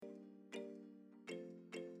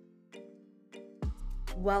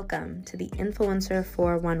Welcome to the Influencer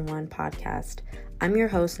 411 podcast. I'm your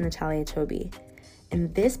host, Natalia Toby.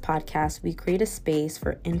 In this podcast, we create a space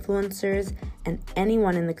for influencers and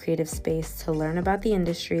anyone in the creative space to learn about the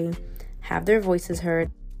industry, have their voices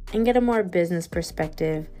heard, and get a more business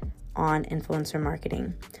perspective on influencer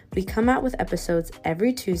marketing. We come out with episodes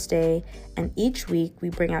every Tuesday, and each week we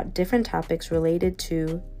bring out different topics related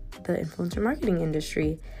to the influencer marketing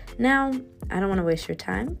industry. Now, I don't want to waste your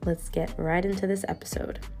time. Let's get right into this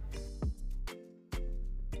episode.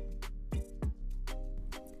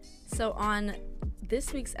 So on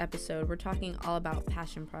this week's episode, we're talking all about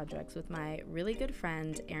passion projects with my really good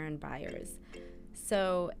friend, Erin Byers.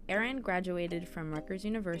 So Erin graduated from Rutgers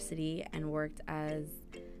University and worked as...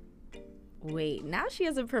 now she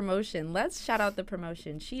has a promotion. Let's shout out the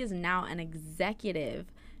promotion. She is now an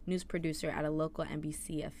executive news producer at a local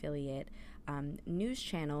NBC affiliate news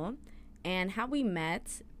channel. And how we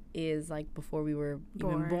met is like before we were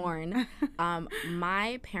even born.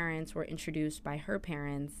 My parents were introduced by her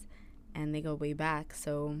parents, and they go way back.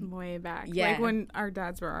 So way back, yeah, like when our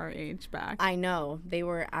dads were our age back. I know. They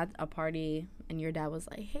were at a party, and your dad was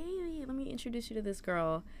like, "Hey, let me introduce you to this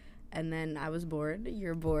girl." And then I was bored.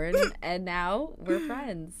 You're bored, and now we're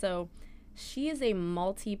friends. So she is a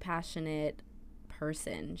multi-passionate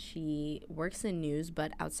person. She works in news,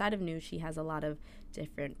 but outside of news, she has a lot of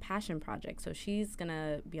different passion projects. So she's going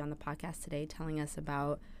to be on the podcast today telling us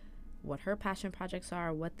about what her passion projects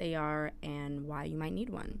are, what they are, and why you might need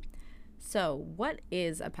one. So what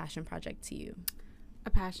is a passion project to you?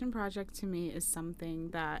 A passion project to me is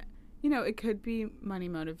something that, it could be money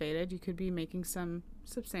motivated. You could be making some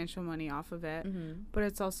substantial money off of it, but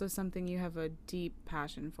it's also something you have a deep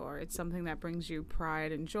passion for. It's something that brings you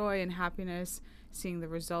pride and joy and happiness, seeing the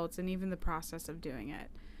results and even the process of doing it.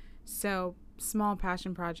 So small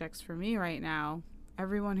passion projects for me right now,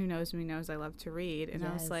 everyone who knows me knows I love to read. And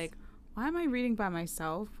I was like, why am I reading by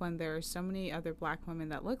myself when there are so many other Black women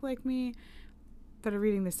that look like me that are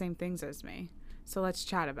reading the same things as me? So let's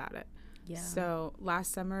chat about it. Yeah. So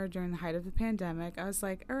last summer during the height of the pandemic, I was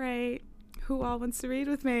like, all right, who all wants to read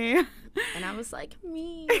with me? And I was like,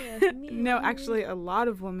 me. No, actually a lot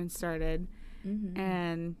of women started,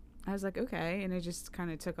 and I was like, okay, and it just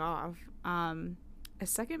kind of took off. A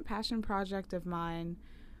second passion project of mine,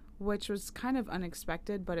 which was kind of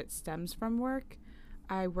unexpected, but it stems from work.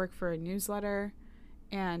 I work for a newsletter,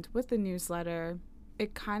 and with the newsletter,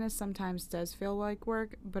 it kind of sometimes does feel like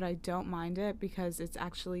work, but I don't mind it because it's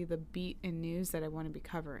actually the beat in news that I want to be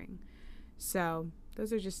covering. So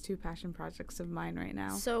those are just two passion projects of mine right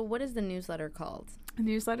now. So what is the newsletter called? The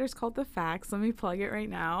newsletter is called The Facts. Let me plug it right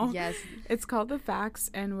now. Yes. It's called The Facts,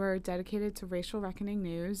 and we're dedicated to racial reckoning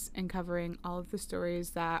news and covering all of the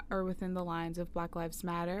stories that are within the lines of Black Lives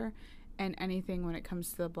Matter and anything when it comes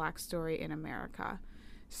to the Black story in America.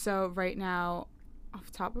 So right now, off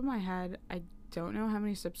the top of my head, I don't know how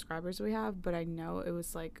many subscribers we have, but I know it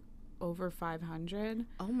was like over 500.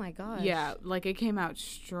 Oh my gosh. Yeah, like it came out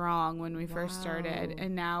strong when we first started,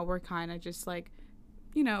 and now we're kind of just like,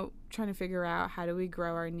 trying to figure out how do we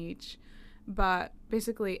grow our niche. But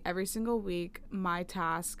basically every single week, my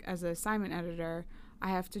task as an assignment editor, I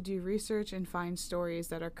have to do research and find stories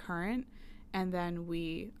that are current, and then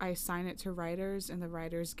I assign it to writers, and the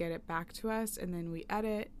writers get it back to us, and then we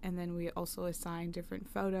edit, and then we also assign different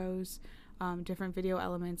photos, different video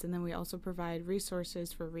elements, and then we also provide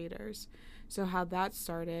resources for readers. So how that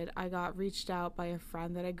started, I got reached out by a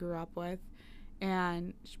friend that I grew up with,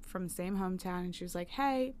 and from the same hometown, and she was like,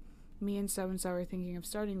 hey, me and so-and-so are thinking of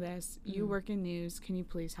starting this. You work in news. Can you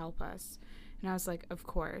please help us? And I was like, of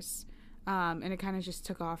course. And it kind of just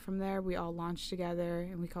took off from there. We all launched together,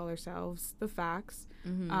 and we call ourselves The Facts.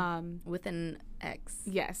 With an X.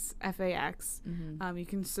 Yes, FAX. You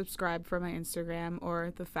can subscribe for my Instagram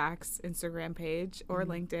or The Facts Instagram page or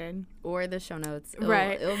LinkedIn. Or the show notes.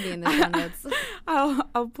 It'll be in the show notes.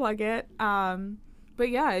 I'll plug it. But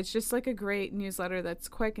yeah, it's just like a great newsletter that's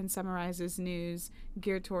quick and summarizes news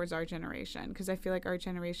geared towards our generation. Because I feel like our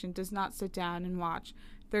generation does not sit down and watch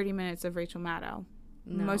 30 minutes of Rachel Maddow.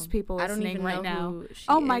 No. Most people listening right now.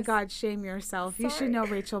 My God, shame yourself. Sorry. You should know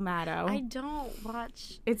Rachel Maddow. I don't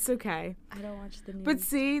watch. It's okay. I don't watch the news. But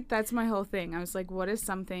see, that's my whole thing. I was like, what is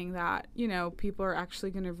something that, people are actually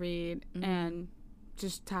going to read and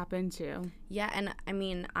just tap into? Yeah, and I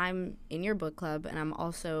mean, I'm in your book club, and I'm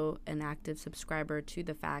also an active subscriber to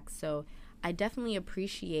The Facts. So I definitely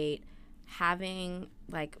appreciate having,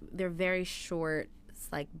 they're very short,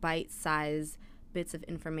 bite-sized bits of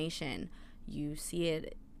information. You see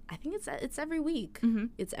it, I think it's every week.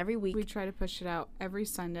 It's every week. We try to push it out every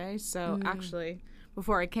Sunday. So actually,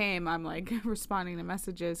 before I came, I'm responding to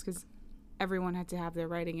messages because everyone had to have their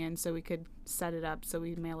writing in so we could set it up so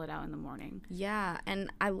we mail it out in the morning. Yeah, and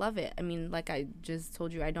I love it. I mean, like I just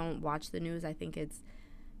told you, I don't watch the news. I think it's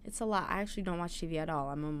a lot. I actually don't watch TV at all.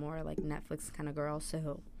 I'm a more like Netflix kind of girl.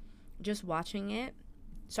 So just reading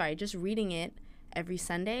it every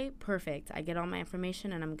Sunday, perfect. I get all my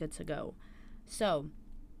information and I'm good to go. So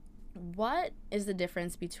what is the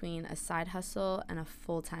difference between a side hustle and a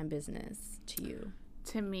full-time business to you?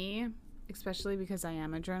 To me, especially because I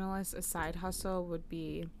am a journalist, a side hustle would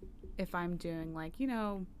be if I'm doing like,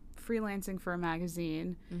 freelancing for a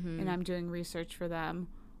magazine and I'm doing research for them,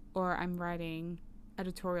 or I'm writing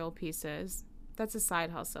editorial pieces. That's a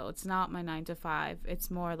side hustle. It's not my 9 to 5. It's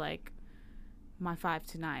more like my 5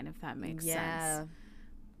 to 9, if that makes sense.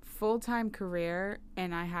 Full-time career,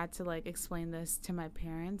 and I had to like explain this to my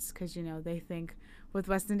parents because they think with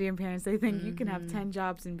West Indian parents they think you can have 10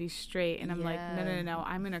 jobs and be straight, and I'm like no,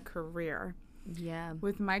 I'm in a career.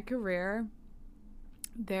 With my career,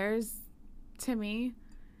 to me,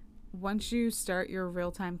 once you start your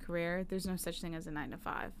real-time career, there's no such thing as a 9 to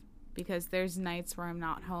 5, because there's nights where I'm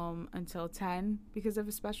not home until 10 because of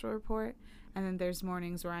a special report, and then there's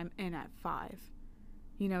mornings where I'm in at 5.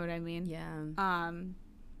 You know what I mean?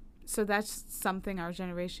 So that's something our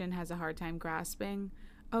generation has a hard time grasping.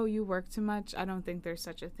 Oh, you work too much? I don't think there's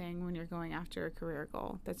such a thing when you're going after a career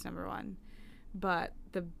goal. That's number one. But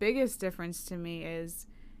the biggest difference to me is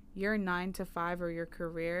your 9 to 5 or your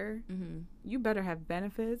career, you better have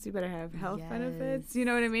benefits. You better have health benefits. You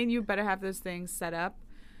know what I mean? You better have those things set up.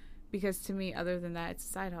 Because to me, other than that, it's a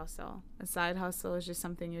side hustle. A side hustle is just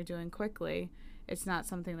something you're doing quickly. It's not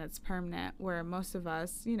something that's permanent, where most of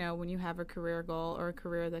us, when you have a career goal or a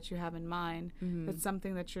career that you have in mind, that's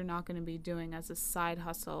something that you're not going to be doing as a side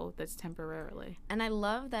hustle that's temporarily. And I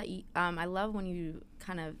love that I love when you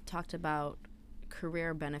kind of talked about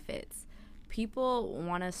career benefits. People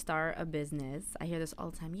want to start a business. I hear this all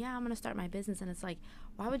the time. Yeah, I'm going to start my business. And it's like,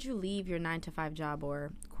 why would you leave your 9 to 5 job,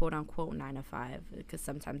 or quote unquote 9 to 5? Because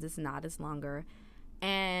sometimes it's not, it's longer.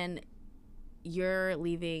 And you're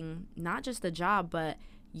leaving not just the job, but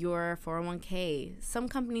your 401k. Some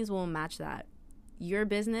companies will match that. Your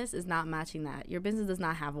business is not matching that. Your business does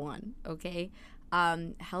not have one, okay?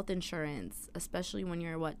 Health insurance, especially when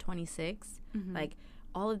you're, 26? Like,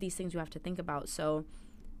 all of these things you have to think about. So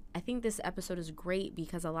I think this episode is great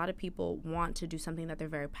because a lot of people want to do something that they're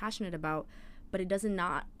very passionate about, but it does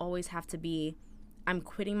not always have to be, I'm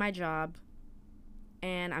quitting my job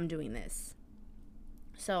and I'm doing this.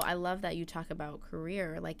 So I love that you talk about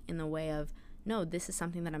career, like in the way of, no, this is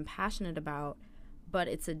something that I'm passionate about, but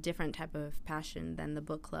it's a different type of passion than the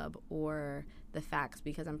book club or the facts,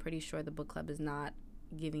 because I'm pretty sure the book club is not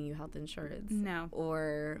giving you health insurance. No.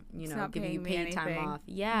 Or, giving you paid time off.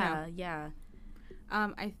 Yeah, no. Yeah.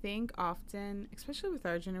 I think often, especially with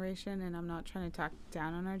our generation, and I'm not trying to talk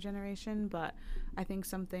down on our generation, but I think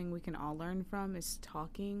something we can all learn from is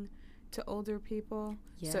talking to older people.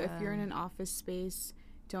 Yeah. So if you're in an office space,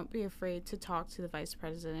 don't be afraid to talk to the vice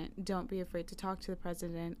president. Don't be afraid to talk to the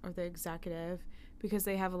president or the executive, because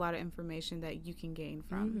they have a lot of information that you can gain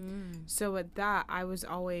from. So with that, I was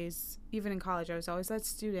always, even in college, I was always that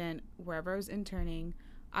student, wherever I was interning,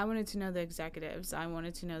 I wanted to know the executives. I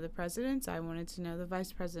wanted to know the presidents. I wanted to know the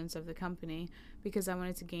vice presidents of the company, because I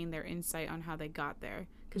wanted to gain their insight on how they got there,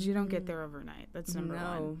 because you don't get there overnight. That's number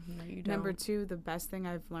one. No, you don't. Number two, the best thing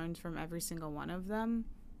I've learned from every single one of them,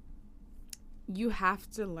 you have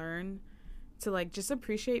to learn to just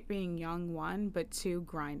appreciate being young, one, but two,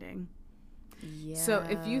 grinding. Yeah. So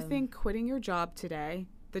if you think quitting your job today,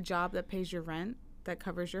 the job that pays your rent, that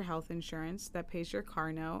covers your health insurance, that pays your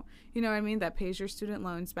car note, you know what I mean, that pays your student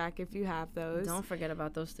loans back if you have those. Don't forget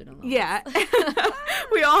about those student loans. Yeah.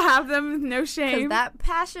 We all have them, no shame. Because that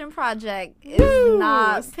passion project is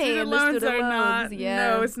not paying the student loans. Not, yeah.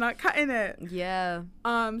 No, it's not cutting it. Yeah.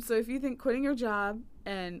 So if you think quitting your job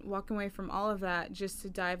and walking away from all of that just to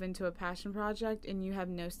dive into a passion project and you have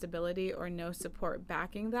no stability or no support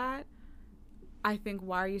backing that, I think,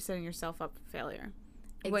 why are you setting yourself up for failure?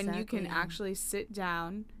 Exactly. When you can actually sit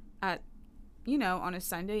down at, on a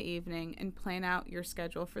Sunday evening and plan out your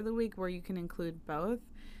schedule for the week where you can include both.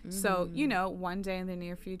 So, one day in the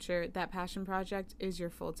near future, that passion project is your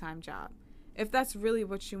full-time job, if that's really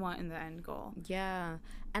what you want in the end goal. Yeah.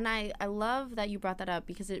 And I love that you brought that up,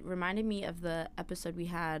 because it reminded me of the episode we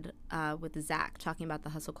had with Zach talking about the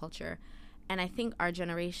hustle culture. And I think our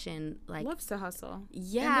generation, loves to hustle.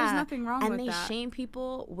 Yeah. And there's nothing wrong with that. And they shame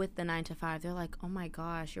people with the 9 to 5. They're like, oh my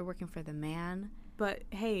gosh, you're working for the man. But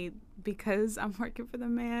hey, because I'm working for the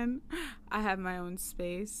man, I have my own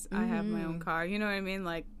space. I have my own car. You know what I mean?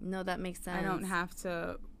 No, that makes sense. I don't have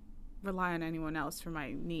to rely on anyone else for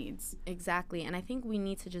my needs. Exactly. And I think we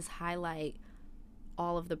need to just highlight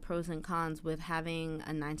all of the pros and cons with having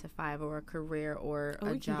a 9 to 5 or a career or a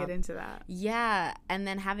job. We can get into that. Yeah. And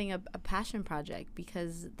then having a passion project,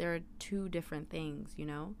 because there are two different things, you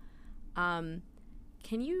know?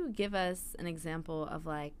 Can you give us an example of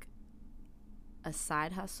like a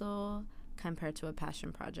side hustle compared to a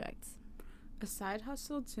passion project? A side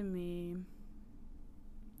hustle to me,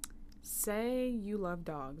 say you love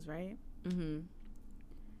dogs, right? Mm-hmm.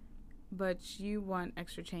 But you want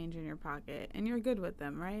extra change in your pocket and you're good with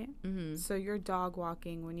them, right? Mm-hmm. So you're dog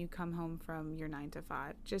walking when you come home from your 9 to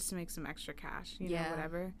 5 just to make some extra cash, you know,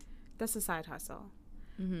 whatever. That's a side hustle.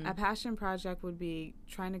 Mm-hmm. A passion project would be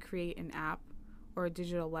trying to create an app or a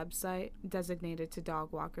digital website designated to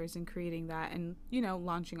dog walkers and creating that and, you know,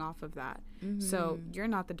 launching off of that. Mm-hmm. So you're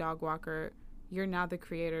not the dog walker. You're now the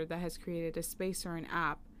creator that has created a space or an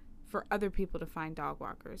app for other people to find dog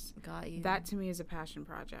walkers. Got you. That to me is a passion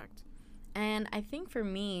project. And I think for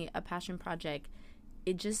me, a passion project,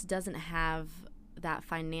 it just doesn't have that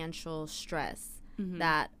financial stress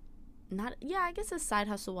that I guess a side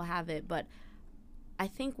hustle will have it, but I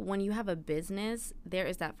think when you have a business, there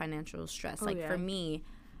is that financial stress. For me,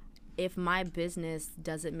 if my business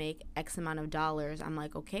doesn't make X amount of dollars, I'm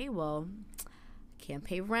like, okay, well, can't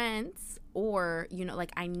pay rents, or, you know,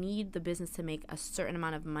 like I need the business to make a certain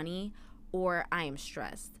amount of money or I am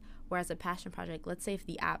stressed. Whereas a passion project, let's say if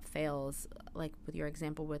the app fails, like with your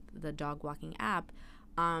example with the dog walking app,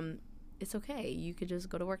 it's okay. You could just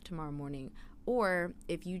go to work tomorrow morning. Or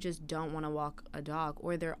if you just don't want to walk a dog,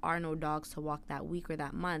 or there are no dogs to walk that week or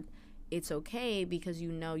that month, it's okay because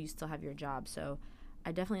you know you still have your job. So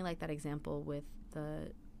I definitely like that example with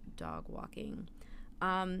the dog walking.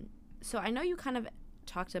 So I know you kind of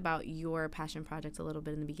talked about your passion project a little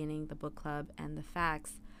bit in the beginning, the book club and the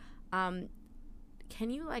facts. Can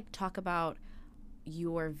you like talk about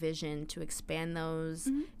your vision to expand those?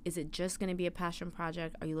 Mm-hmm. Is it just going to be a passion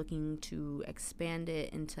project? Are you looking to expand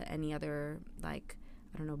it into any other, like,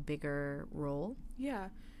 I don't know, bigger role? Yeah.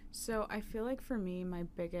 So I feel like for me, I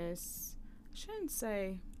shouldn't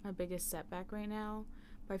say my biggest setback right now,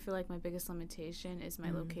 but I feel like my biggest limitation is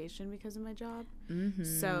my location because of my job. Mm-hmm.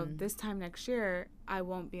 So this time next year, I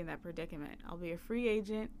won't be in that predicament. I'll be a free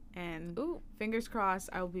agent, and fingers crossed,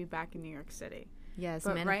 I will be back in New York City. Yes,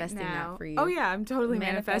 but manifesting right now, that for you. Oh, yeah, I'm totally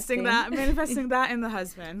manifesting that. Manifesting that in the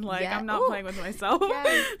husband. Like, I'm not playing with myself.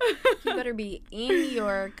 Yes. You better be in New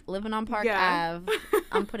York, living on Park Ave.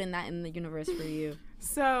 I'm putting that in the universe for you.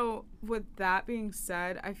 So, with that being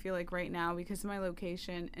said, I feel like right now, because of my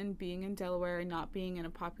location and being in Delaware and not being in a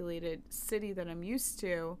populated city that I'm used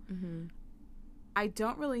to, I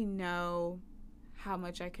don't really know how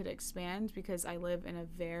much I could expand because I live in a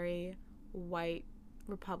very white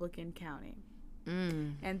Republican county.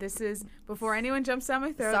 And this is, before anyone jumps down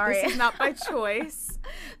my throat, this is not by choice.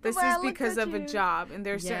 This is because of a job. And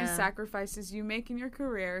there's certain sacrifices you make in your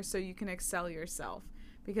career so you can excel yourself.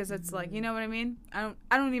 Because it's like, you know what I mean? I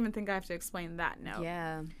don't even think I have to explain that now.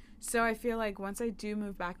 Yeah. So I feel like once I do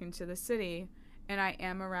move back into the city and I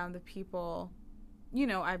am around the people, you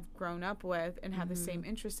know, I've grown up with and have the same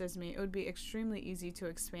interests as me, it would be extremely easy to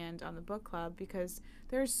expand on the book club because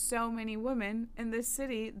there's so many women in this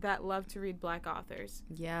city that love to read Black authors.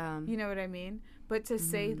 Yeah. You know what I mean? But to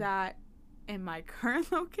say that in my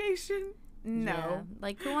current location, no. Yeah.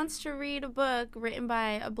 Like, who wants to read a book written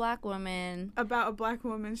by a Black woman? About a Black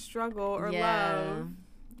woman's struggle or love.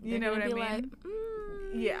 You know what I mean? Like,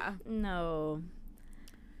 yeah. No.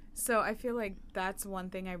 So I feel like that's one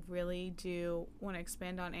thing I really do want to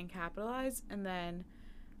expand on and capitalize. And then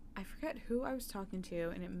I forget who I was talking to,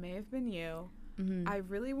 and it may have been you. I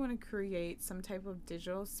really want to create some type of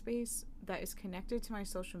digital space that is connected to my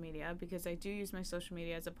social media, because I do use my social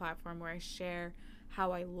media as a platform where I share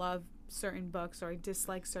how I love certain books or I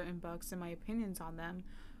dislike certain books and my opinions on them,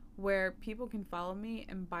 where people can follow me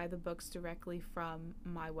and buy the books directly from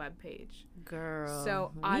my webpage. Girl,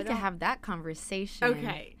 so we can have that conversation.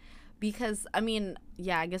 Okay. Because, I mean,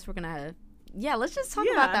 I guess we're going to, let's just talk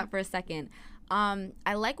about that for a second.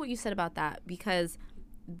 I like what you said about that, because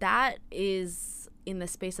that is in the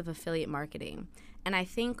space of affiliate marketing. And I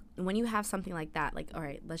think when you have something like that, like, all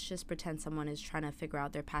right, let's just pretend someone is trying to figure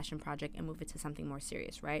out their passion project and move it to something more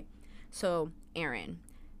serious, right? So Erin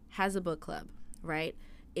has a book club, right?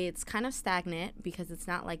 It's kind of stagnant because it's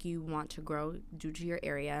not like you want to grow due to your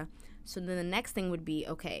area. So then the next thing would be,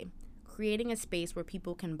 okay, creating a space where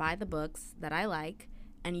people can buy the books that I like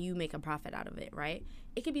and you make a profit out of it, right?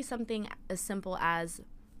 It could be something as simple as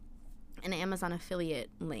an Amazon affiliate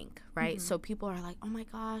link, right? So people are like, oh my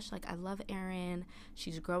gosh, like I love Erin.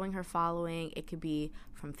 She's growing her following. It could be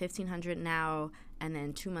from 1,500 now, and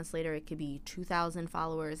then 2 months later, it could be 2,000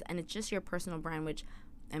 followers. And it's just your personal brand, which,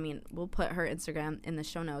 I mean, we'll put her Instagram in the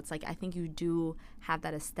show notes. Like, I think you do have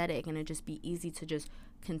that aesthetic, and it'd just be easy to just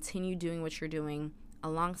continue doing what you're doing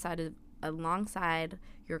alongside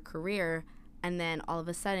your career, and then all of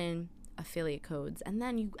a sudden affiliate codes, and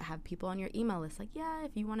then you have people on your email list like, yeah,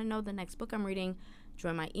 if you want to know the next book I'm reading,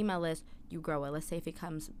 join my email list. You grow it. Let's say if it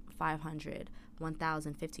comes 500,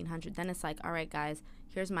 1,000, 1,500, then it's like, all right guys,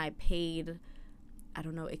 here's my paid, I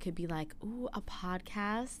don't know, it could be like, ooh, a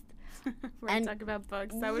podcast where I talk about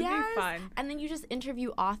books. That would be fun. And then you just interview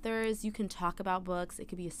authors. You can talk about books. It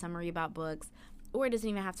could be a summary about books, or it doesn't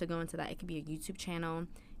even have to go into that. It could be a YouTube channel.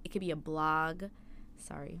 It could be a blog.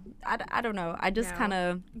 Sorry, I don't know. I just kind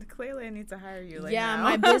of, clearly I need to hire you.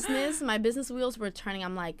 My business wheels were turning.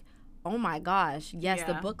 I'm like, oh my gosh, yes,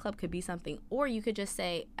 the book club could be something. Or you could just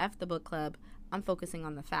say, F the book club. I'm focusing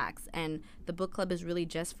on the facts, and the book club is really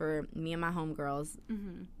just for me and my homegirls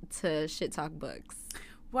to shit talk books.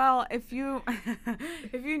 Well, if you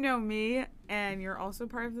know me and you're also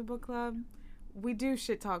part of the book club, we do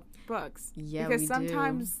shit talk books. Yeah, because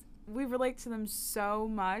sometimes we relate to them so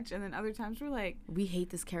much, and then other times we're like, we hate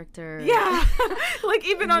this character. Yeah. Like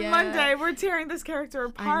even on Monday, we're tearing this character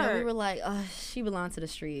apart. I know, we were like, oh, she belongs to the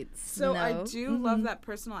streets. So I do love that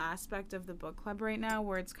personal aspect of the book club right now,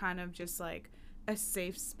 where it's kind of just like a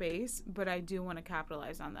safe space, but I do want to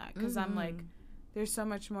capitalize on that because I'm like, there's so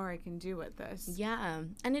much more I can do with this. Yeah.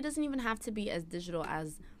 And it doesn't even have to be as digital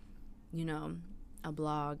as, you know, a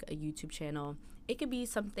blog, a YouTube channel. It could be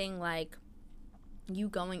something like you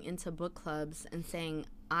going into book clubs and saying,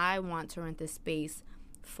 I want to rent this space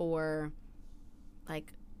for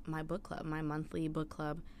like my book club, my monthly book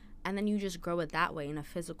club. And then you just grow it that way in a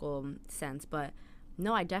physical sense. But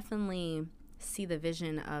no, I definitely see the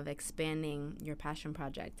vision of expanding your passion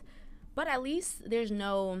project. But at least there's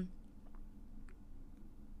no,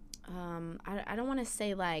 I don't want to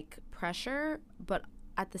say like pressure, but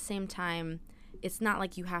at the same time, it's not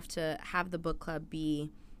like you have to have the book club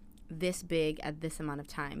be this big at this amount of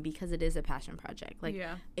time, because it is a passion project. Like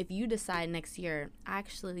if you decide next year, I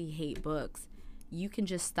actually hate books, you can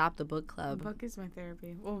just stop the book club. Book is my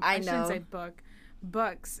therapy. Well, I shouldn't say book.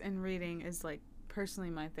 Books and reading is like personally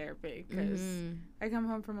my therapy, because I come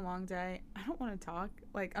home from a long day. I don't want to talk.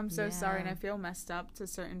 Like, I'm so sorry, and I feel messed up to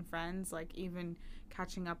certain friends. Like, even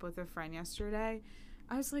catching up with a friend yesterday,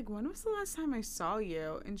 I was like, when was the last time I saw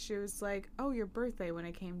you? And she was like, oh, your birthday when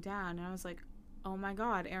I came down. And I was like, oh my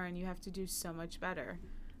God, Erin, you have to do so much better.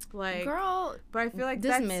 Like, girl, but I feel like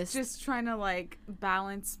that's just trying to like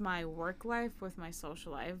balance my work life with my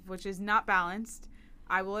social life, which is not balanced.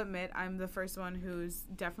 I will admit, I'm the first one who's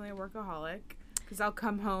definitely a workaholic, because I'll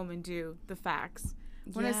come home and do the facts.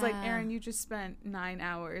 When it's like, Erin, you just spent 9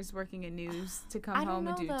 hours working in news to come home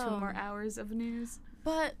and do 2 more hours of news.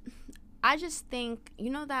 But I just think, you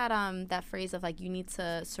know, that phrase of like, you need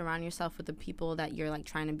to surround yourself with the people that you're like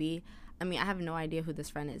trying to be. I mean, I have no idea who this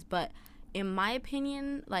friend is, but in my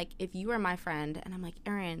opinion, like, if you were my friend and I'm like,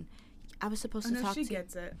 Erin, I was supposed to talk to you. She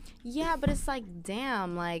gets it. Yeah, but it's like,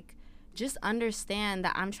 damn, like, just understand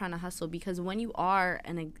that I'm trying to hustle, because when you are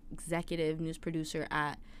an executive news producer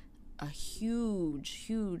at a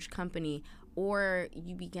huge company, or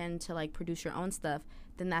you begin to like produce your own stuff,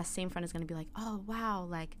 then that same friend is going to be like, oh, wow,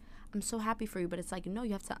 like, I'm so happy for you. But it's like, no,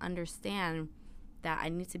 you have to understand that I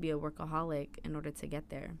need to be a workaholic in order to get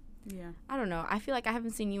there. Yeah. I don't know. I feel like I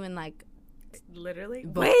haven't seen you in like literally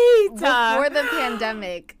before the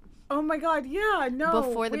pandemic. Oh my God, yeah, no.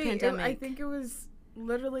 Before the pandemic. I think it was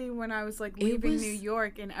literally when I was like leaving New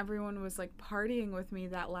York, and everyone was like partying with me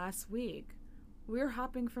that last week. We were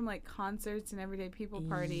hopping from like concerts and everyday people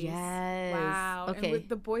parties. Yes. Wow. Okay. And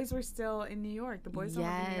the boys were still in New York. The boys don't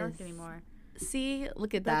live in New York anymore. See,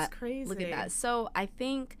 look at that. That's crazy. Look at that. So I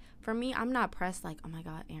think for me, I'm not pressed like, oh my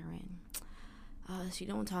God, Erin, she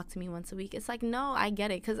don't talk to me once a week. It's like, no, I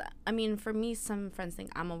get it. Because, I mean, for me, some friends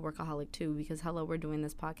think I'm a workaholic too, because, hello, we're doing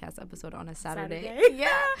this podcast episode on a Saturday. Yeah.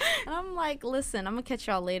 And I'm like, listen, I'm going to catch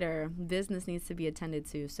y'all later. Business needs to be attended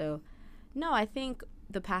to. So, no, I think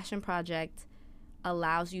the passion project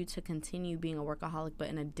allows you to continue being a workaholic, but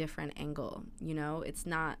in a different angle. You know, it's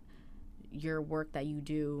not your work that you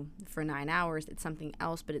do for 9 hours. It's something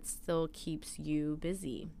else, but it still keeps you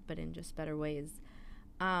busy, but in just better ways.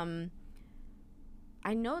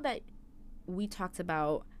 I know that we talked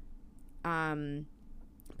about passion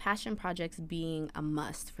projects being a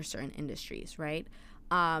must for certain industries, right?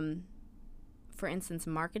 For instance,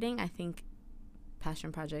 marketing, I think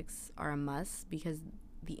passion projects are a must, because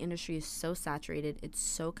the industry is so saturated. It's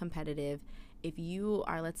so competitive. If you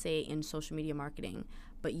are, let's say, in social media marketing,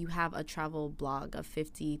 but you have a travel blog of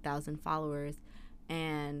 50,000 followers,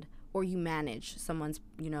 or you manage someone's,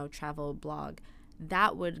 travel blog,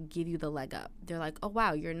 that would give you the leg up. They're like, oh,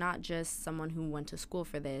 wow, you're not just someone who went to school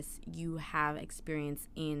for this. You have experience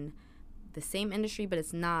in the same industry, but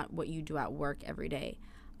it's not what you do at work every day.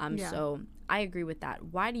 So I agree with that.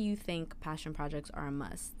 Why do you think passion projects are a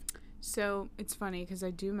must? So it's funny because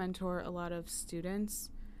I do mentor a lot of students,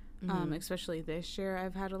 especially this year.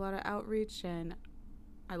 I've had a lot of outreach and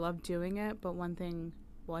I love doing it. But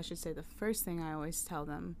I should say the first thing I always tell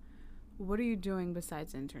them, what are you doing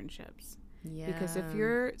besides internships? Yeah. Because if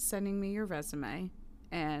you're sending me your resume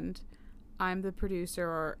and I'm the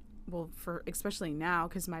producer, especially now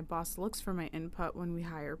because my boss looks for my input when we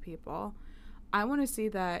hire people, I want to see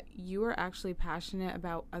that you are actually passionate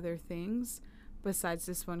about other things besides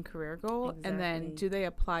this one career goal. Exactly. And then do they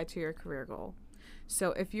apply to your career goal?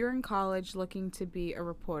 So if you're in college looking to be a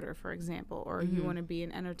reporter, for example, or you want to be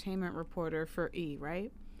an entertainment reporter for E,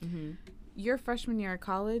 right? Your freshman year of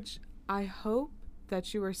college, I hope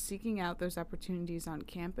that you are seeking out those opportunities on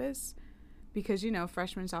campus because,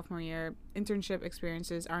 freshman, sophomore year, internship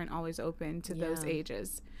experiences aren't always open to those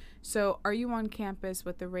ages. So are you on campus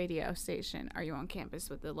with the radio station? Are you on campus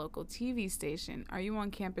with the local TV station? Are you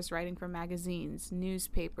on campus writing for magazines,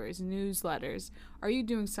 newspapers, newsletters? Are you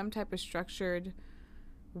doing some type of structured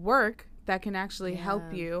work that can actually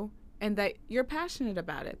help you and that you're passionate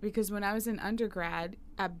about it? Because when I was in undergrad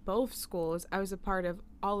at both schools, I was a part of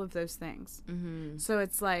all of those things. So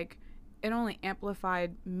it's like it only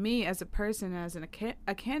amplified me as a person, as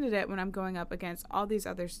a candidate when I'm going up against all these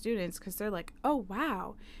other students because they're like, oh,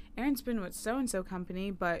 wow, Erin's been with so-and-so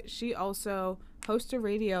company, but she also hosts a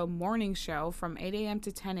radio morning show from 8 a.m.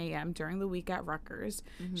 to 10 a.m. during the week at Rutgers.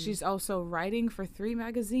 She's also writing for 3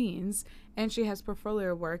 magazines, and she has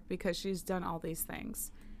portfolio work because she's done all these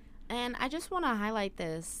things. And I just want to highlight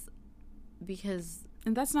this because...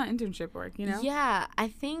 And that's not internship work, Yeah, I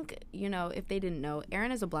think, if they didn't know,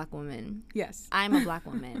 Erin is a Black woman. Yes. I'm a Black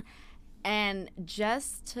woman. And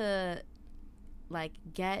just to,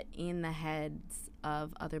 get in the heads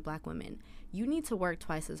of other Black women, you need to work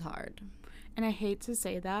twice as hard. And I hate to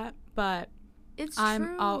say that, but... It's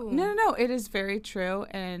true. No, it is very true.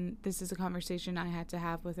 And this is a conversation I had to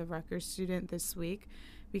have with a Rutgers student this week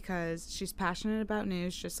because she's passionate about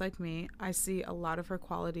news just like me. I see a lot of her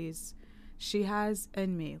qualities she has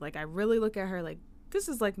in me. I really look at her like, this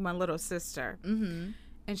is like my little sister. And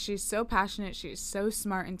she's so passionate. She's so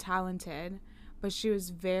smart and talented. But she was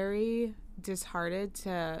very disheartened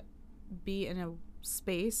to be in a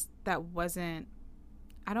space that wasn't,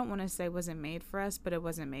 I don't want to say wasn't made for us, but it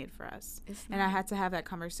wasn't made for us. And I had to have that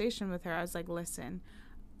conversation with her. I was like, listen,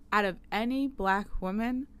 out of any Black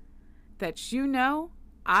woman that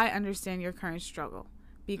I understand your current struggle.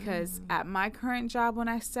 Because at my current job when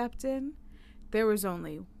I stepped in, there was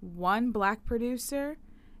only one Black producer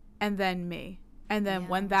and then me. And then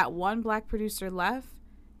when that one Black producer left,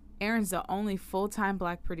 Erin's the only full-time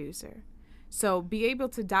Black producer. So be able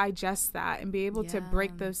to digest that and be able to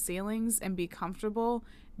break those ceilings and be comfortable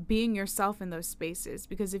being yourself in those spaces.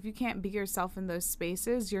 Because if you can't be yourself in those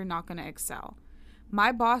spaces, you're not going to excel.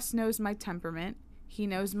 My boss knows my temperament. He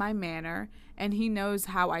knows my manner. And he knows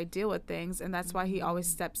how I deal with things. And that's why he always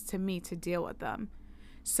steps to me to deal with them.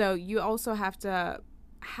 So you also have to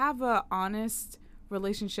have a honest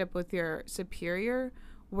relationship with your superior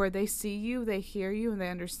where they see you, they hear you, and they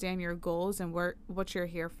understand your goals and what you're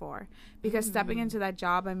here for. Because stepping into that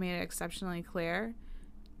job, I made it exceptionally clear,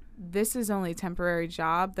 this is only a temporary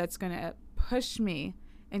job that's going to push me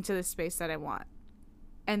into the space that I want.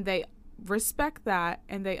 And they respect that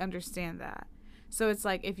and they understand that. So it's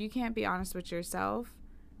like, if you can't be honest with yourself,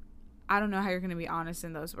 I don't know how you're going to be honest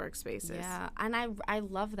in those workspaces. Yeah, and I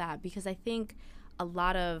love that because I think a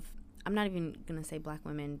lot of, I'm not even going to say Black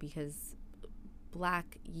women because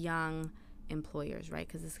Black young employers, right?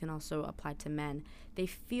 Because this can also apply to men. They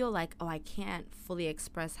feel like, oh, I can't fully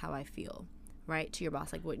express how I feel, right? To your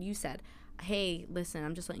boss, like what you said. Hey, listen,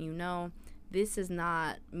 I'm just letting you know, this is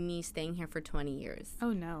not me staying here for 20 years.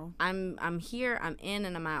 Oh, no. I'm here, I'm in,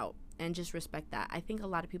 and I'm out. And just respect that. I think a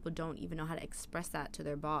lot of people don't even know how to express that to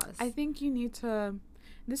their boss. I think you need to,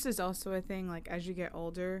 this is also a thing, as you get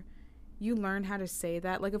older, you learn how to say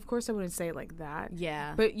that. Of course I wouldn't say it like that.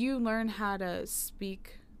 Yeah. But you learn how to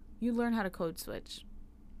speak, you learn how to code switch.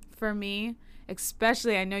 For me,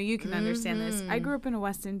 especially, I know you can understand this. I grew up in a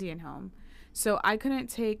West Indian home. So I couldn't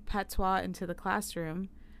take patois into the classroom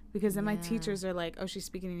because then my teachers are like, oh, she's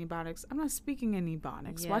speaking in Ebonics. I'm not speaking in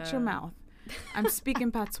Ebonics. Watch your mouth. I'm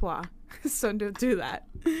speaking patois, so don't do that.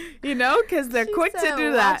 You know, because they're quick to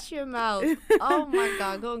do that. Watch your mouth. Oh my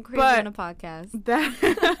God, going crazy on a podcast.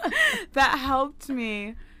 That helped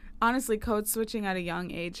me. Honestly, code switching at a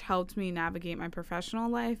young age helped me navigate my professional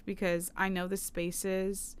life because I know the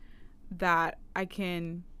spaces that I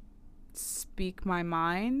can speak my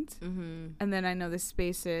mind. Mm-hmm. And then I know the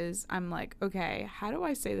spaces I'm like, okay, how do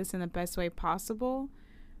I say this in the best way possible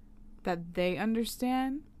that they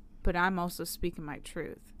understand, but I'm also speaking my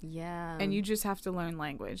truth? Yeah. And you just have to learn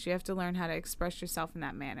language. You have to learn how to express yourself in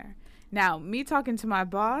that manner. Now, me talking to my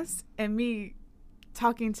boss and me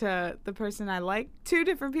talking to the person I like, two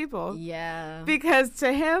different people. Yeah. Because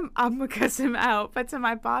to him, I'm going to cuss him out. But to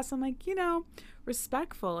my boss, I'm like,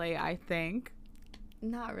 respectfully, I think.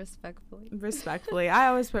 Not respectfully. Respectfully. I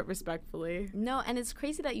always put respectfully. No, and it's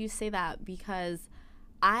crazy that you say that because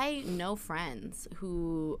I know friends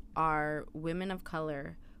who are women of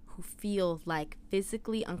color who feel like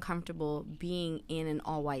physically uncomfortable being in an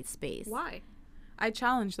all-white space. Why? I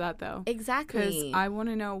challenge that, though. Exactly. Because I want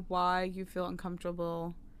to know why you feel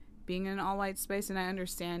uncomfortable being in an all-white space, and I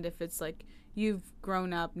understand if it's like you've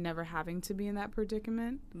grown up never having to be in that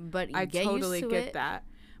predicament. But I totally get that.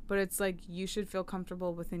 But it's like you should feel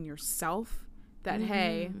comfortable within yourself that,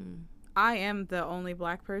 hey, I am the only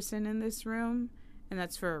black person in this room, and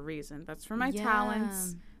that's for a reason. That's for my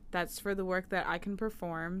talents. That's for the work that I can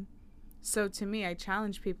perform. So to me, I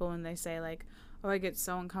challenge people when they say like, oh, I get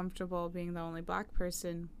so uncomfortable being the only black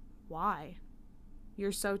person. Why?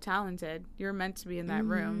 You're so talented. You're meant to be in that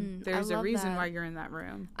room. There's a reason why you're in that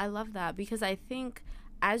room. I love that because I think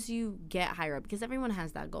as you get higher up, because everyone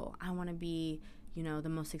has that goal. I want to be, the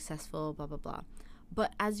most successful, blah, blah, blah.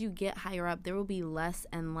 But as you get higher up, there will be less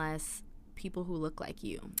and less people who look like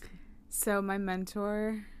you. So my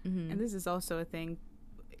mentor, and this is also a thing,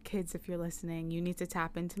 kids, if you're listening, you need to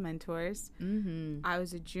tap into mentors. I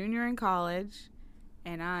was a junior in college,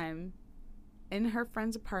 and I'm in her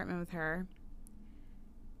friend's apartment with her,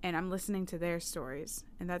 and I'm listening to their stories,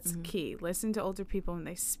 and that's key. Listen to older people when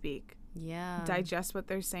they speak. Yeah. Digest what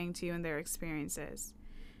they're saying to you and their experiences.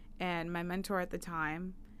 And my mentor at the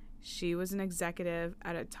time, she was an executive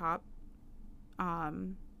at a top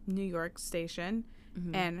New York station,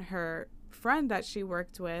 and her friend that she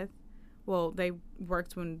worked with, well, they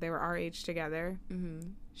worked when they were our age together.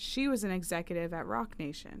 She was an executive at Rock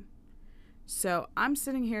Nation. So I'm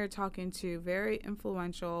sitting here talking to very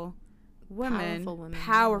influential women,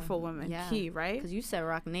 powerful women, key, right? Because you said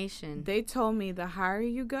Rock Nation. They told me the higher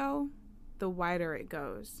you go, the wider it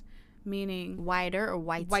goes. Meaning wider or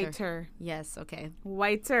whiter? Whiter. Yes, okay.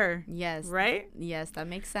 Whiter. Yes. Right? Yes, that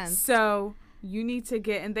makes sense. So you need to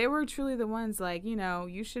get, and they were truly the ones like,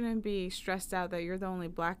 you shouldn't be stressed out that you're the only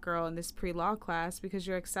black girl in this pre-law class because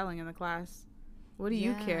you're excelling in the class. What do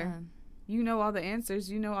you care? You know all the answers.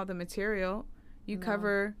 You know all the material. You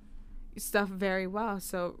cover stuff very well,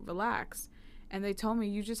 so relax. And they told me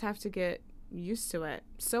you just have to get used to it.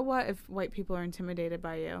 So what if white people are intimidated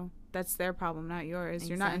by you? That's their problem, not yours. Exactly.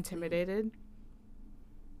 You're not intimidated.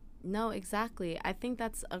 No, exactly. I think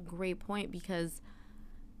that's a great point because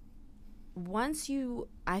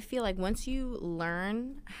I feel like once you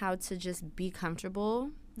learn how to just be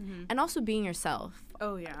comfortable and also being yourself.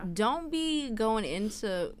 Oh, yeah. Don't be going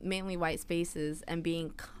into mainly white spaces and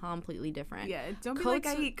being completely different. Yeah, don't be like,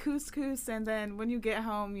 I eat couscous, and then when you get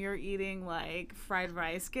home, you're eating, like, fried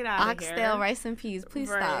rice. Get out of here. Oxtail rice and peas. Please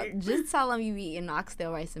stop. Just tell them you eat an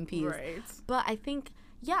oxtail rice and peas. Right. But I think,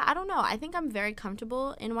 I don't know. I think I'm very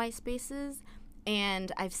comfortable in white spaces,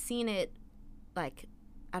 and I've seen it, like,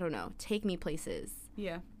 I don't know, take me places.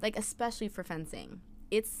 Yeah. Like, especially for fencing.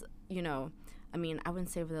 It's, I mean, I wouldn't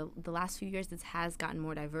say over the last few years this has gotten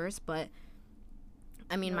more diverse, but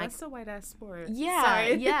I mean, it's a white ass sport. Yeah,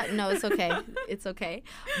 sorry. Yeah. No, it's okay. It's okay.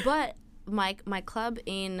 But my club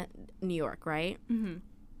in New York, right?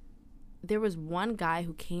 There was one guy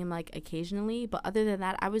who came like occasionally, but other than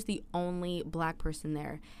that, I was the only black person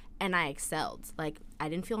there, and I excelled. Like, I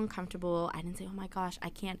didn't feel uncomfortable. I didn't say, oh my gosh, I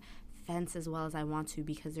can't fence as well as I want to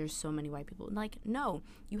because there's so many white people. Like, no,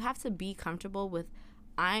 you have to be comfortable with,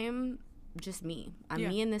 I'm just me. I'm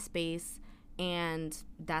me in this space, and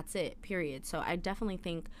that's it, period. So I definitely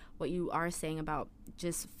think what you are saying about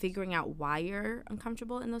just figuring out why you're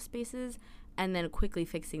uncomfortable in those spaces and then quickly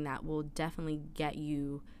fixing that will definitely get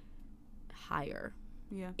you higher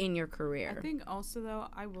in your career. I think also, though,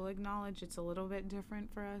 I will acknowledge it's a little bit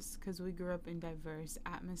different for us because we grew up in diverse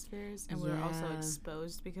atmospheres, and we're also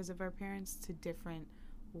exposed because of our parents to different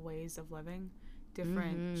ways of living,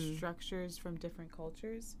 different structures from different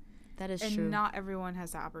cultures. That is true. true. And not everyone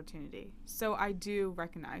has the opportunity. So I do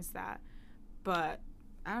recognize that. But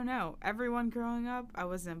I don't know, everyone growing up, I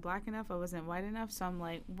wasn't black enough, I wasn't white enough, so I'm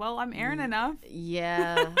like, well, I'm Erin enough.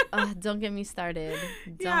 Yeah. Don't get me started.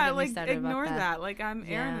 Don't Yeah, get me started ignore about that. Like, I'm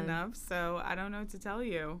Erin Yeah. enough, so I don't know what to tell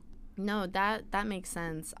you. No, that makes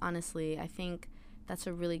sense. Honestly, I think that's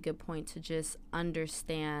a really good point to just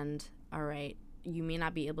understand. All right, you may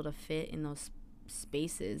not be able to fit in those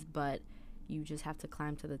spaces, but you just have to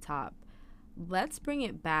climb to the top. Let's bring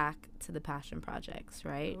it back to the passion projects,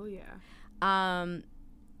 right? Oh, yeah.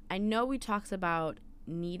 I know we talked about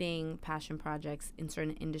needing passion projects in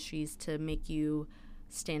certain industries to make you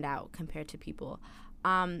stand out compared to people.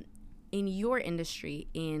 In your industry,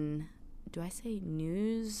 do I say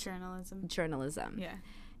news? Journalism. Yeah.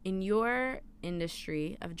 In your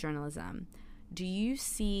industry of journalism, do you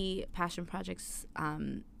see passion projects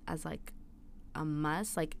as like a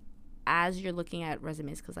must? Like, as you're looking at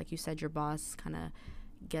resumes, because like you said, your boss kind of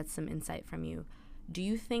gets some insight from you. Do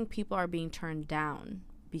you think people are being turned down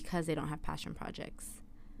because they don't have passion projects?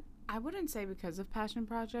 I wouldn't say because of passion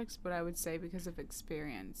projects, but I would say because of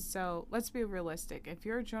experience. So let's be realistic. If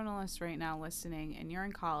you're a journalist right now listening and you're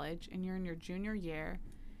in college and you're in your junior year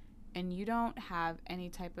and you don't have any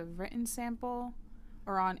type of written sample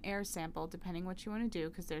or on-air sample, depending what you want to do,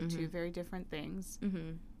 because they're two very different things,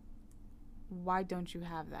 why don't you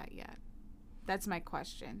have that yet? That's my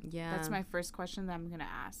question. Yeah. That's my first question that I'm going to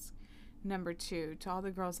ask. Number two, to all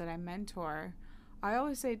the girls that I mentor, I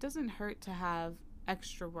always say it doesn't hurt to have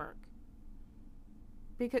extra work.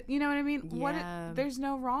 Because, you know what I mean? Yeah. There's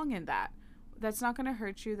no wrong in that. That's not going to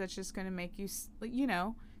hurt you. That's just going to make you,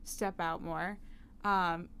 step out more.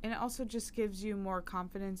 And it also just gives you more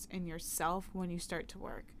confidence in yourself when you start to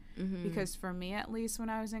work. Because for me, at least, when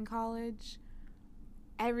I was in college,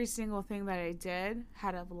 every single thing that I did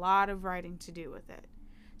had a lot of writing to do with it.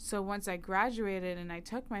 So once I graduated and I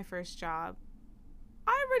took my first job,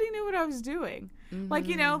 I already knew what I was doing.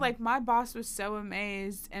 Like, my boss was so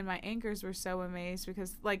amazed and my anchors were so amazed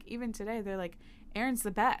because, like, even today, they're like, Erin's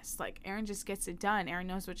the best. Like, Erin just gets it done. Erin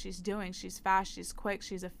knows what she's doing. She's fast, she's quick,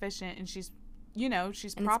 she's efficient, and she's and proper with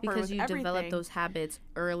everything. it's because you developed those habits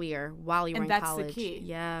earlier while you were in college. And that's the key.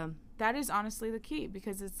 Yeah. That is honestly the key,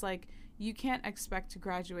 because it's like, you can't expect to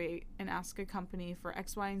graduate and ask a company for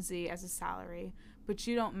X, Y, and Z as a salary, but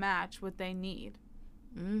you don't match what they need.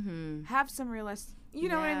 Have some realistic, you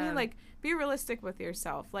know what I mean? Like, be realistic with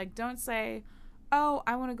yourself. Like, don't say, oh,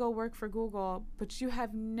 I want to go work for Google, but you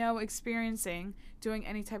have no experiencing doing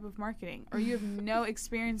any type of marketing, or you have no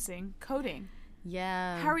experiencing coding.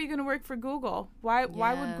 Yeah. How are you going to work for Google? Why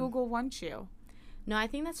would Google want you? No, I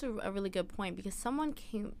think that's a really good point, because someone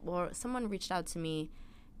reached out to me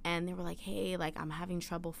and they were like, hey, like, I'm having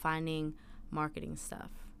trouble finding marketing stuff.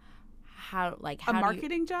 How a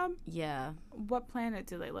marketing job? Yeah. What planet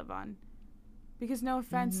do they live on? Because no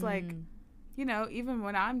offense, like, even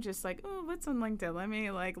when I'm just like, oh, what's on LinkedIn? Let me,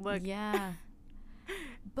 like, look. Yeah.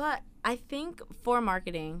 But I think for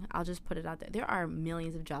marketing, I'll just put it out there, there are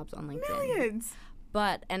millions of jobs on LinkedIn. Millions.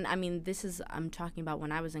 But, and I mean, I'm talking about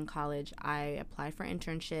when I was in college, I applied for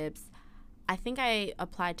internships. I think I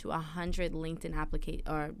applied to 100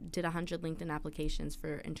 LinkedIn did 100 LinkedIn applications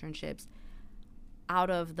for internships. Out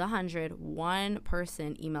of the 100, one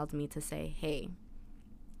person emailed me to say, hey,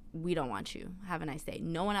 we don't want you. Have a nice day.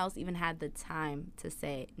 No one else even had the time to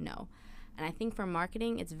say no. And I think for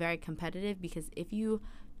marketing, it's very competitive, because if you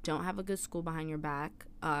don't have a good school behind your back,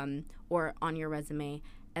 or on your resume,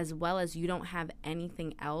 as well as you don't have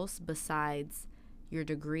anything else besides your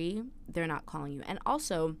degree, they're not calling you. And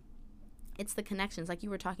also, it's the connections, like you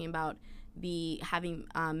were talking about, having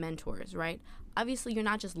mentors, right? Obviously, you're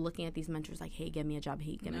not just looking at these mentors like, hey, get me a job,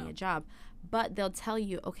 hey, get me a job. But they'll tell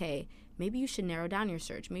you, okay, maybe you should narrow down your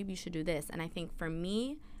search. Maybe you should do this. And I think for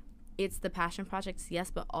me, it's the passion projects, yes,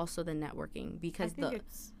 but also the networking. Because I think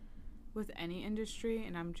it's with any industry,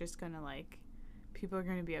 and I'm just going to, like, people are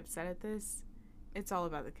going to be upset at this. It's all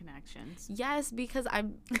about the connections. Yes, because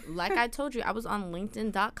like I told you, I was on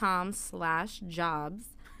linkedin.com/jobs.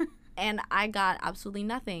 And I got absolutely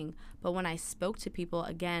nothing. But when I spoke to people,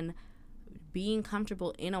 again, being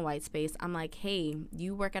comfortable in a white space, I'm like, hey,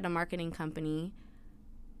 you work at a marketing company.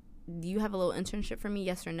 Do you have a little internship for me?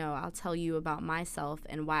 Yes or no? I'll tell you about myself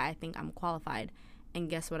and why I think I'm qualified. And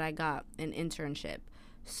guess what I got? An internship.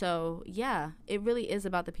 So, yeah, it really is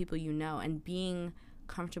about the people you know and being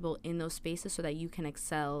comfortable in those spaces so that you can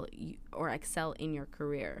excel in your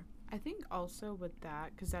career. I think also with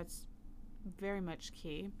that, because that's very much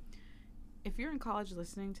key, if you're in college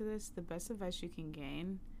listening to this, the best advice you can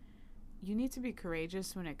gain, you need to be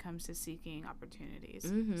courageous when it comes to seeking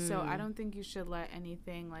opportunities. So I don't think you should let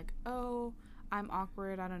anything like, oh, I'm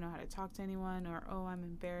awkward, I don't know how to talk to anyone, or, oh, I'm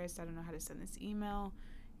embarrassed, I don't know how to send this email.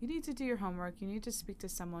 You need to do your homework. You need to speak to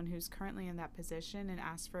someone who's currently in that position and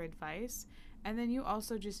ask for advice. And then you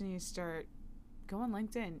also just need to start, go on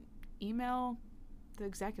LinkedIn, email the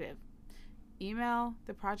executive, email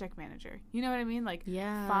the project manager. You know what I mean? Like,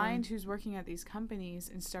 find who's working at these companies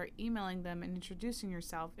and start emailing them and introducing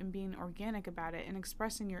yourself and being organic about it and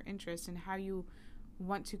expressing your interest in how you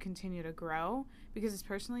want to continue to grow. Because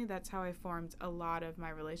personally, that's how I formed a lot of my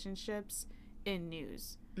relationships in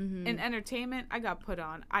news. In entertainment, I got put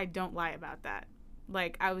on. I don't lie about that.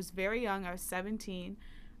 Like, I was very young. I was 17.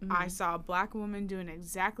 I saw a black woman doing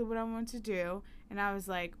exactly what I wanted to do, and I was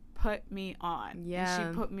like, put me on.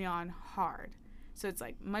 And she put me on hard. So it's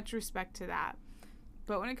like, much respect to that.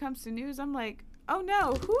 But when it comes to news, I'm like, oh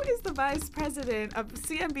no, who is the vice president of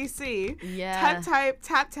CNBC?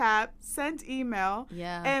 Tap, send email.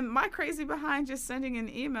 And my crazy behind just sending an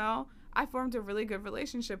email, I formed a really good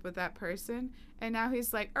relationship with that person. And now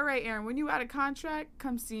he's like, all right, Erin, when you out of contract,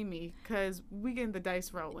 come see me, because we getting the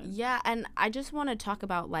dice rolling. Yeah, and I just want to talk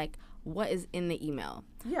about, like, what is in the email.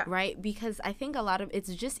 Right? Because I think a lot of,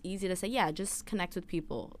 it's just easy to say, just connect with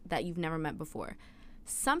people that you've never met before.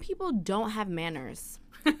 Some people don't have manners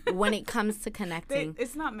when it comes to connecting.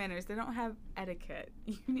 It's not manners. They don't have etiquette.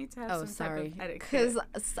 You need to have type of etiquette.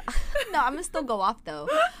 No, I'm going to still go off, though,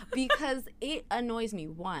 because it annoys me.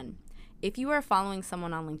 One, if you are following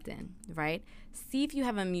someone on LinkedIn, right, see if you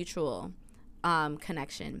have a mutual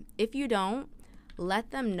connection. If you don't,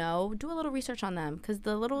 let them know. Do a little research on them, because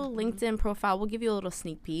the little LinkedIn profile will give you a little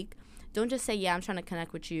sneak peek. Don't just say, I'm trying to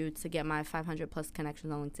connect with you to get my 500+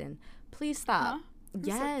 connections on LinkedIn. Please stop.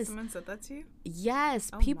 Yes. Someone said that to you?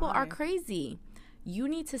 Yes. People are crazy. You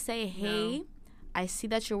need to say, hey, I see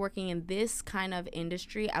that you're working in this kind of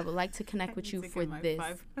industry. I would like to connect with you for this.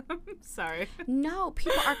 Sorry. No,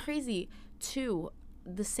 people are crazy. Two,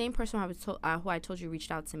 the same person who I told you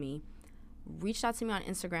reached out to me on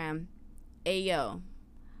Instagram. Hey, yo,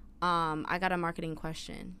 I got a marketing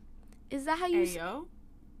question. Is that how you...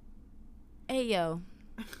 Ayo?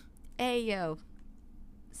 Ayo.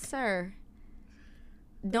 Sir.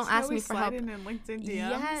 Don't ask me for help. In LinkedIn DMs?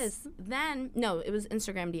 Yes. Then, no, it was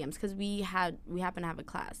Instagram DMs, because we happen to have a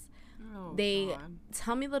class. They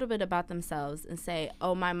tell me a little bit about themselves and say,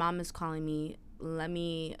 oh, my mom is calling me. Let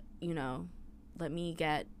me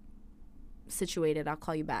get situated. I'll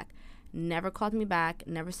call you back. Never called me back.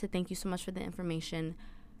 Never said thank you so much for the information.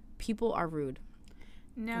 People are rude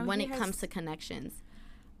when it comes to connections.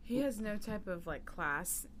 He has no type of, like,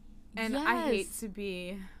 class. And I hate to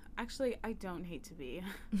be... Actually, I don't hate to be.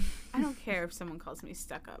 I don't care if someone calls me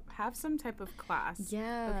stuck up. Have some type of class.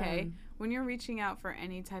 Yeah. Okay? When you're reaching out for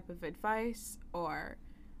any type of advice or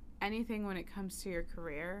anything when it comes to your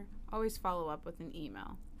career, always follow up with an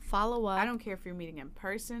email. Follow up. I don't care if you're meeting in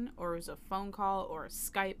person or it was a phone call or a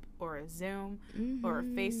Skype or a Zoom or a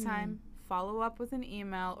FaceTime. Follow up with an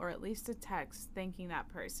email or at least a text thanking that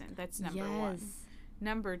person. That's number one.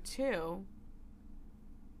 Number two,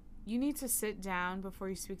 you need to sit down before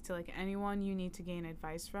you speak to, like, anyone you need to gain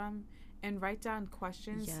advice from and write down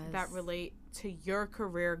questions that relate to your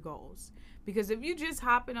career goals. Because if you just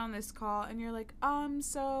hop in on this call and you're like,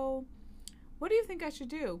 so what do you think I should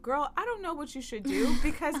do? Girl, I don't know what you should do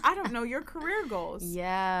because I don't know your career goals.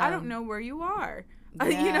 Yeah. I don't know where you are.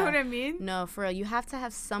 You know what I mean? No, for real. You have to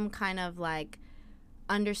have some kind of, like,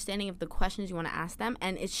 understanding of the questions you want to ask them,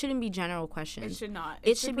 and it shouldn't be general questions. It should not.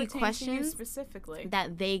 It should be questions specifically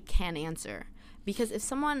that they can answer. Because if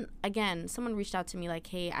someone reached out to me like,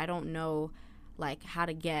 hey, I don't know, like, how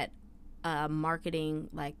to get a marketing,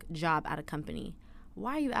 like, job at a company.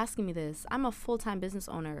 Why are you asking me this? I'm a full-time business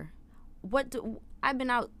owner. I've been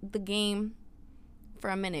out the game for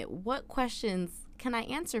a minute. What questions can I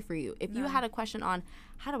answer for you? If you had a question on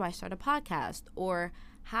how do I start a podcast, or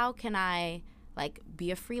how can I, like,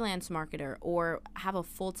 be a freelance marketer or have a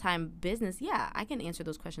full-time business, I can answer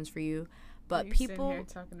those questions for you. But people, here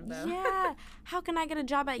talking about? How can I get a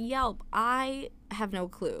job at Yelp? I have no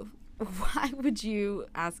clue. Why would you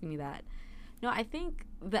ask me that? No, I think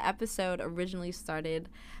the episode originally started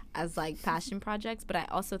as, like, passion projects, but I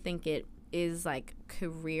also think it is, like,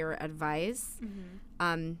 career advice.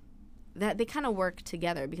 That they kind of work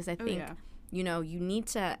together, because I think you need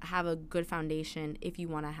to have a good foundation if you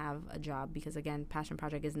want to have a job, because, again, passion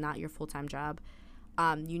project is not your full-time job.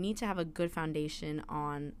 You need to have a good foundation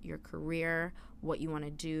on your career, what you want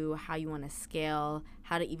to do, how you want to scale,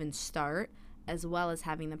 how to even start, as well as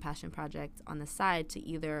having the passion project on the side to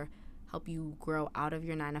either help you grow out of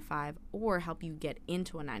your 9-to-5 or help you get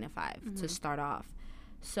into a 9-to-5 to start off.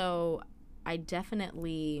 So I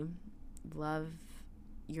definitely love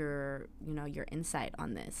your insight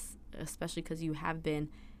on this, especially because you have been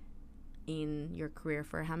in your career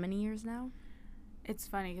for how many years now? It's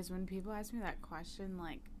funny because when people ask me that question,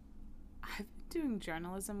 like, I've been doing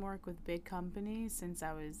journalism work with big companies since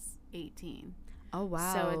I was 18. Oh,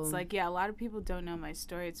 wow. So it's like, yeah, a lot of people don't know my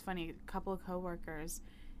story. It's funny, a couple of coworkers,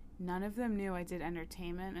 none of them knew I did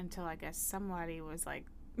entertainment until I guess somebody was like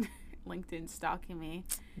LinkedIn stalking me.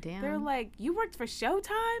 Damn. They're like, you worked for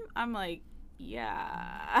Showtime? I'm like,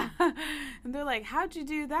 yeah. And they're like, how'd you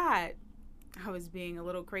do that? I was being a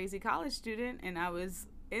little crazy college student, and I was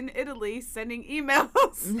in Italy sending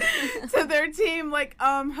emails to their team like,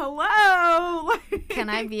 hello. Like, can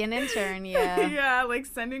I be an intern? Yeah. Yeah, like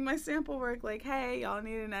sending my sample work like, hey, y'all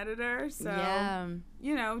need an editor. So,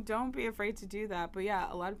 yeah. Don't be afraid to do that. But yeah,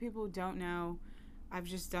 a lot of people don't know. I've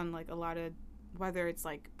just done like a lot of, whether it's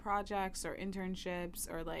like projects or internships,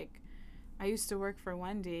 or like I used to work for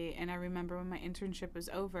Wendy, and I remember when my internship was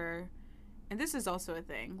over, and this is also a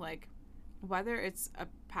thing, like whether it's a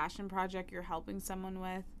passion project you're helping someone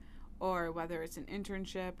with, or whether it's an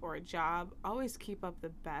internship or a job, always keep up the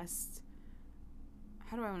best,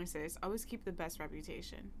 how do I want to say this? Always keep the best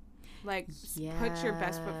reputation. Like, put your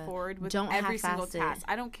best foot forward with every single task.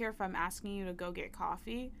 I don't care if I'm asking you to go get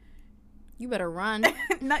coffee. You better run.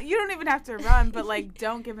 No, you don't even have to run, but like,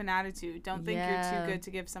 don't give an attitude. Don't think you're too good to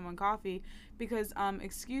give someone coffee, because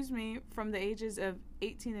excuse me, from the ages of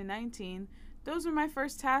 18 and 19, those were my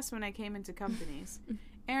first tasks when I came into companies.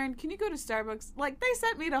 Erin, can you go to Starbucks? Like, they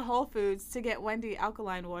sent me to Whole Foods to get Wendy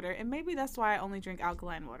alkaline water, and maybe that's why I only drink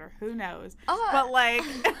alkaline water. Who knows? But like,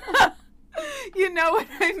 you know what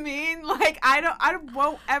I mean? Like, I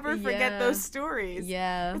won't ever forget those stories.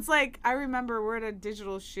 Yeah. It's like, I remember we're at a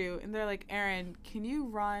digital shoot, and they're like, Erin, can you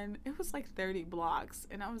run? It was like 30 blocks.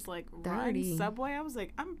 And I was like, 30. Run Subway? I was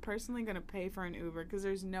like, I'm personally going to pay for an Uber because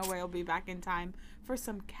there's no way I'll be back in time for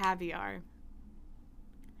some caviar.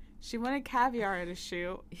 She wanted caviar at a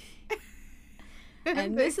shoot.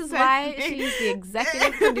 And this is why she's the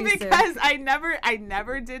executive producer. Because I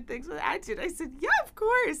never did things with attitude. I said, yeah, of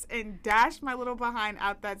course, and dashed my little behind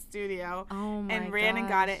out that studio. Oh my and ran and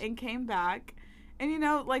got it and came back. And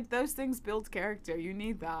like, those things build character. You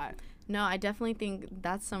need that. No, I definitely think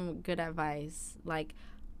that's some good advice. Like,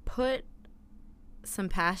 put some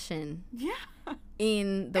passion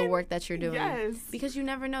in the work that you're doing. Yes. Because you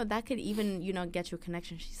never know. That could even, get you a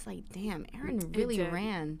connection. She's like, damn, Erin really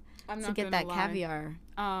ran to get that caviar.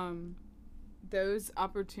 Those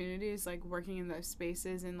opportunities, like working in those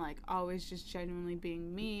spaces and like always just genuinely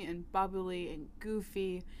being me and bubbly and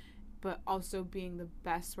goofy, but also being the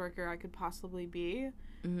best worker I could possibly be,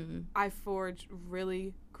 I forged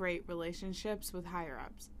really great relationships with higher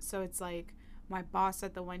ups. So it's like, my boss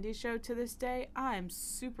at the Wendy show to this day, I'm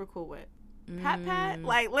super cool with. Pat,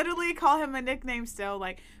 like, literally call him a nickname still.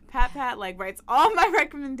 Like, Pat, like, writes all my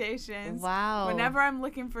recommendations. Wow. Whenever I'm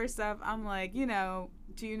looking for stuff, I'm like, do you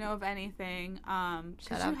know of anything?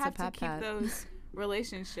 Because you have to keep those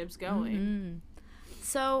relationships going.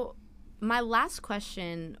 So my last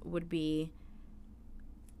question would be,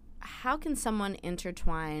 how can someone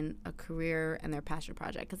intertwine a career and their passion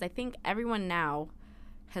project? Because I think everyone now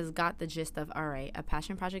has got the gist of, all right, a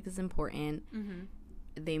passion project is important.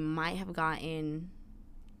 They might have gotten,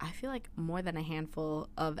 I feel like, more than a handful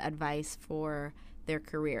of advice for their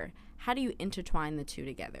career. How do you intertwine the two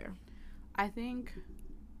together? I think,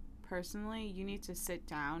 personally, you need to sit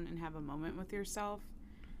down and have a moment with yourself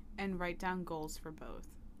and write down goals for both.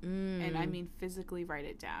 And I mean physically write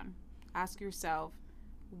it down. Ask yourself,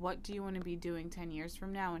 what do you want to be doing 10 years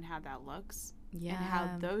from now and how that looks? Yeah. And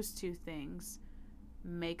how those two things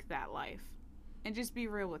make that life. And just be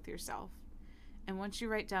real with yourself. And once you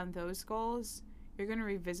write down those goals, you're going to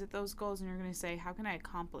revisit those goals and you're going to say, how can I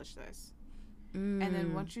accomplish this? And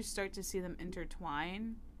then once you start to see them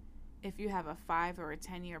intertwine, if you have a 5 or a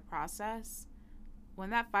 10-year process, when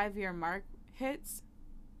that 5-year mark hits,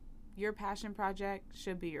 your passion project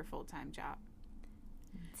should be your full-time job.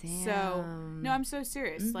 Damn. So, no, I'm so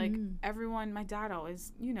serious. Like, everyone, my dad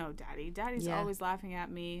always, Daddy's always laughing at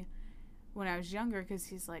me when I was younger because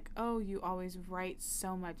he's like, oh, you always write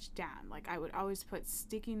so much down. Like, I would always put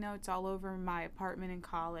sticky notes all over my apartment in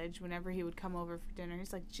college whenever he would come over for dinner.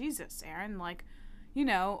 He's like, Jesus, Erin, like,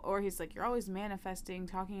 or he's like, you're always manifesting,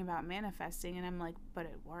 talking about manifesting. And I'm like, but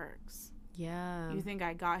it works. Yeah. You think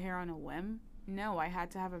I got here on a whim? No, I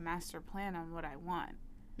had to have a master plan on what I want.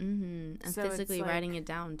 And so physically writing it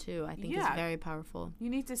down, too, I think is very powerful. You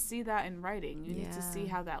need to see that in writing. You need to see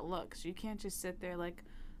how that looks. You can't just sit there like,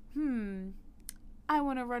 I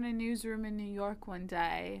want to run a newsroom in New York one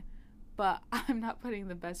day, but I'm not putting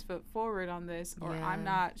the best foot forward on this, or Yeah. I'm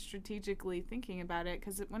not strategically thinking about it,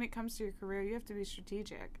 because when it comes to your career, you have to be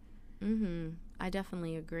strategic. I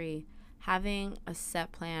definitely agree. Having a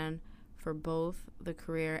set plan for both the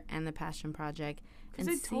career and the passion project. Because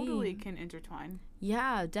they totally can intertwine.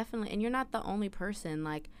 Yeah, definitely. And you're not the only person.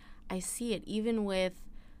 Like, I see it even with,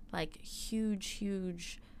 like,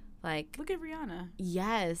 huge, like... Look at Rihanna.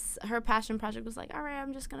 Yes. Her passion project was like, all right,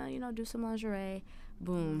 I'm just going to, you know, do some lingerie.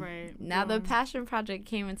 Boom. Right. Now boom. the passion project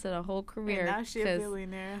came into the whole career. And now she's a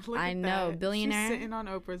billionaire. Look I at know, that. billionaire. She's sitting on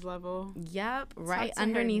Oprah's level. Yep, right Talk to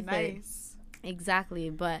underneath her. it. Nice. Exactly.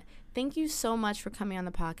 But thank you so much for coming on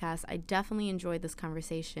the podcast. I definitely enjoyed this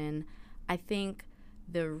conversation. I think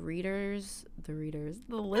the listeners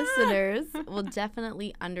will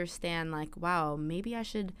definitely understand, like, wow, maybe I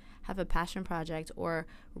should have a passion project, or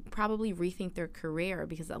probably rethink their career,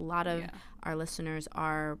 because a lot of our listeners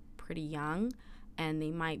are pretty young and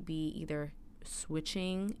they might be either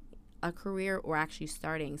switching a career or actually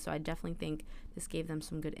starting. So I definitely think this gave them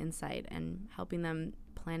some good insight and helping them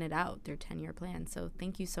plan it out, their 10-year plan. So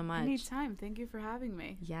thank you so much. Anytime. Thank you for having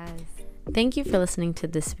me. Yes. Thank you for listening to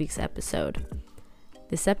this week's episode.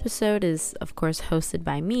 This episode is, of course, hosted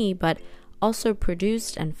by me, but also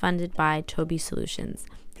produced and funded by Toby Solutions,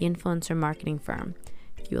 the influencer marketing firm.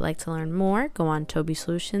 If you would like to learn more, go on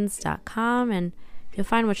tobysolutions.com and you'll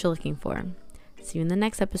find what you're looking for. See you in the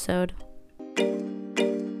next episode.